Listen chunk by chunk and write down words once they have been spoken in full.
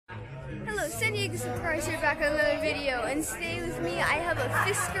Hello, San Diego Supercars here back on another video, and today with me I have a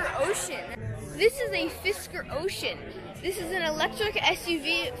Fisker Ocean. This is a Fisker Ocean. This is an electric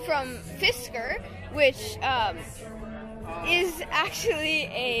SUV from Fisker, which is actually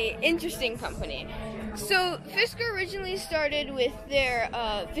a interesting company. So Fisker originally started with their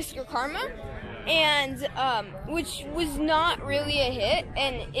Fisker Karma, and which was not really a hit,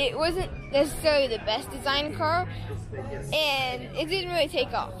 and it wasn't necessarily the best designed car, and it didn't really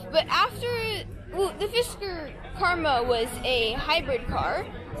take off. But after, well, the Fisker Karma was a hybrid car,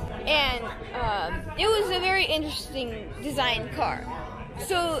 and it was a very interesting designed car.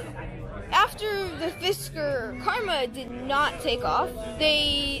 So after the Fisker Karma did not take off,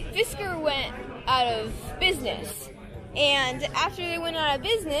 Fisker went out of business. And after they went out of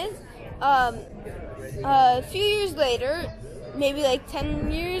business, a few years later, maybe like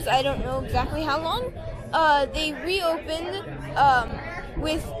 10 years, I don't know exactly how long, they reopened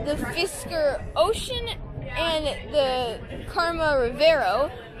with the Fisker Ocean and the Karma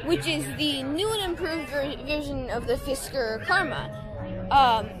Revero, which is the new and improved version of the Fisker Karma.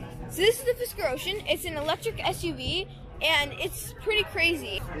 So this is the Fisker Ocean. It's an electric SUV, and it's pretty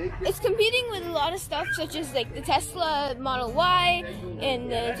crazy. It's competing with a lot of stuff, such as like the Tesla Model Y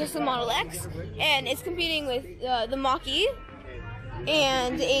and the Tesla Model X, and it's competing with the Mach-E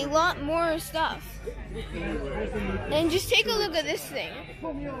and a lot more stuff. And just take a look at this thing.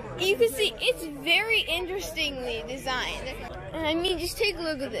 You can see it's very interestingly designed. And I mean, just take a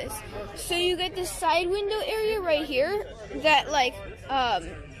look at this. So you get this side window area right here that, like,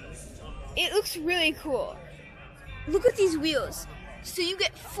 it looks really cool. Look at these wheels. So you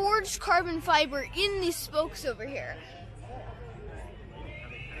get forged carbon fiber in these spokes over here.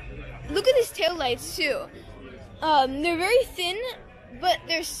 Look at these taillights too. They're very thin, but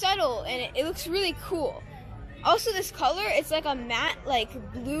they're subtle, and it looks really cool. Also, this color, it's like a matte, like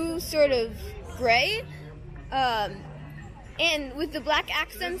blue sort of gray. And with the black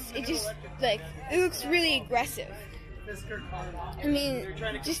accents, it just, like, it looks really aggressive. I mean,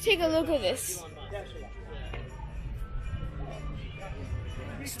 just take a look at this.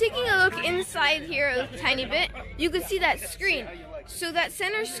 Just taking a look inside here a tiny bit, you can see that screen. So that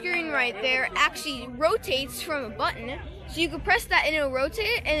center screen right there actually rotates from a button. So you can press that and it'll rotate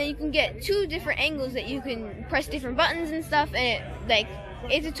it, and then you can get two different angles that you can press different buttons and stuff, and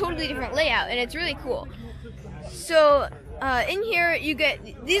it's a totally different layout, and it's really cool. So in here you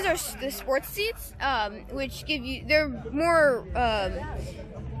get, these are the sports seats, which give you, they're more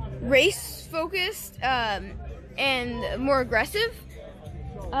race focused and more aggressive.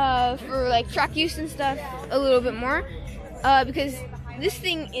 For like track use and stuff, a little bit more, because this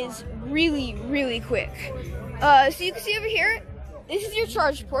thing is really, really quick. So you can see over here, this is your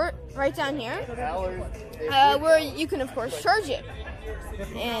charge port right down here, where you can of course charge it.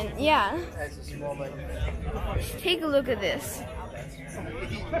 And yeah, just take a look at this.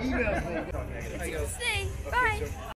 It's a stay. Bye.